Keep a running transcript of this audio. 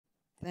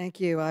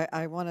Thank you.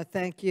 I want to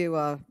thank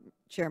you,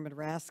 Chairman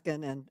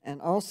Raskin,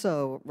 and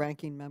also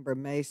Ranking Member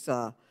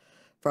Mesa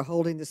for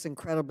holding this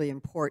incredibly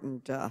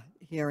important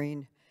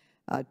hearing.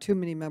 Too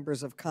many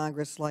members of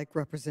Congress, like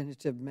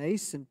Representative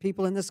Mace, and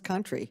people in this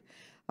country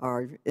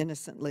are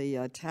innocently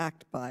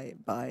attacked by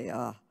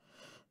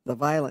the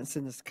violence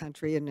in this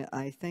country. And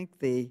I think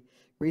the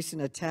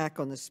recent attack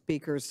on the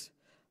Speaker's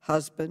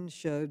husband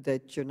showed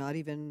that you're not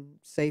even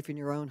safe in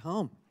your own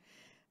home,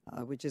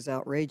 which is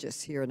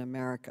outrageous here in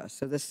America.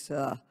 So this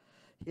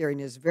hearing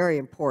is very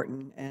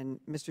important. And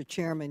Mr.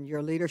 Chairman,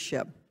 your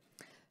leadership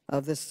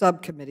of this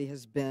subcommittee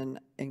has been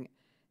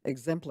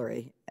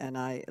exemplary, and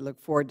I look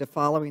forward to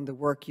following the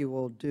work you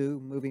will do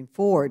moving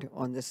forward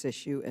on this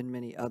issue and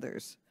many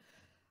others.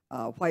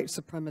 White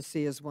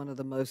supremacy is one of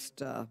the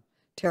most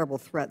terrible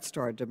threats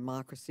to our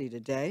democracy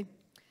today.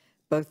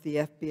 Both the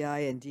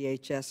FBI and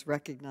DHS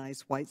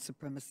recognize white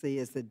supremacy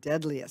as the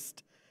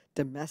deadliest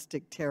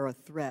domestic terror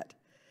threat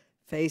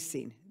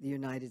facing the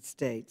United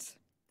States.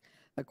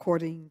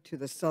 According to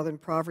the Southern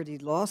Poverty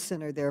Law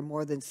Center, there are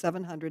more than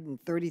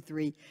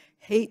 733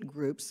 hate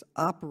groups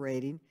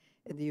operating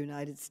in the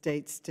United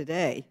States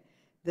today.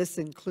 This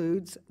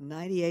includes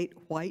 98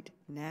 white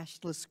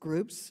nationalist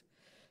groups,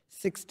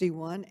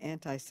 61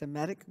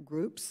 anti-Semitic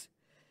groups,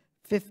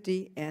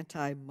 50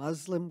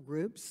 anti-Muslim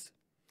groups,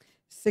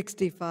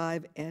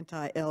 65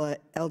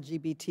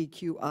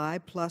 anti-LGBTQI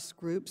plus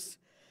groups,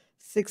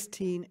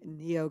 16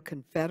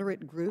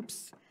 neo-Confederate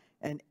groups,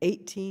 and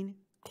 18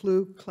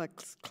 Ku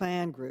Klux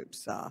Klan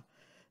groups.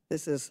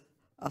 This is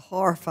a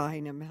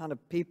horrifying amount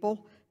of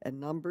people and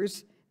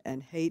numbers,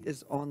 and hate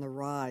is on the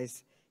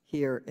rise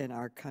here in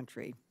our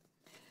country.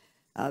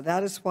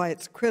 That is why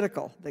it's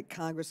critical that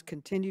Congress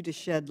continue to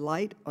shed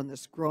light on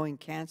this growing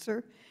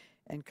cancer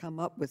and come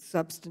up with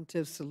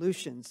substantive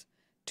solutions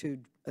to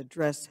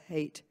address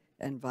hate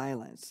and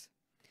violence.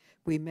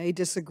 We may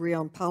disagree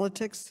on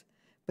politics,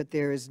 but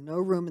there is no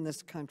room in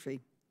this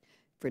country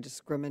for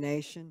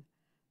discrimination,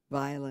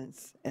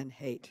 violence, and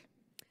hate.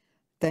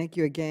 Thank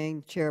you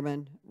again,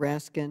 Chairman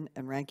Raskin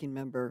and Ranking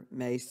Member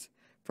Mace,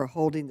 for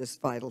holding this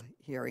vital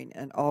hearing,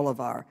 and all of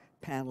our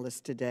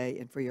panelists today,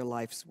 and for your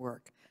life's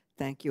work.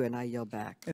 Thank you, and I yield back.